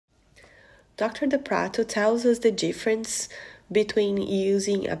Dr. DaPrato tells us the difference between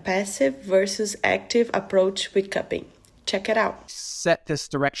using a passive versus active approach with cupping. Check it out. Set this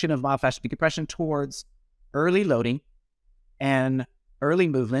direction of myofascial decompression towards early loading and early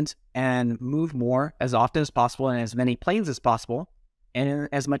movement, and move more as often as possible in as many planes as possible and in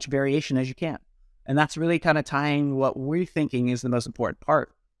as much variation as you can. And that's really kind of tying what we're thinking is the most important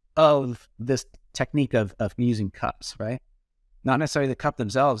part of this technique of using cups, right? Not necessarily the cup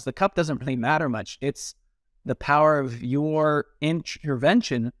themselves. The cup doesn't really matter much. It's the power of your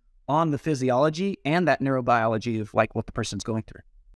intervention on the physiology and that neurobiology of like what the person's going through.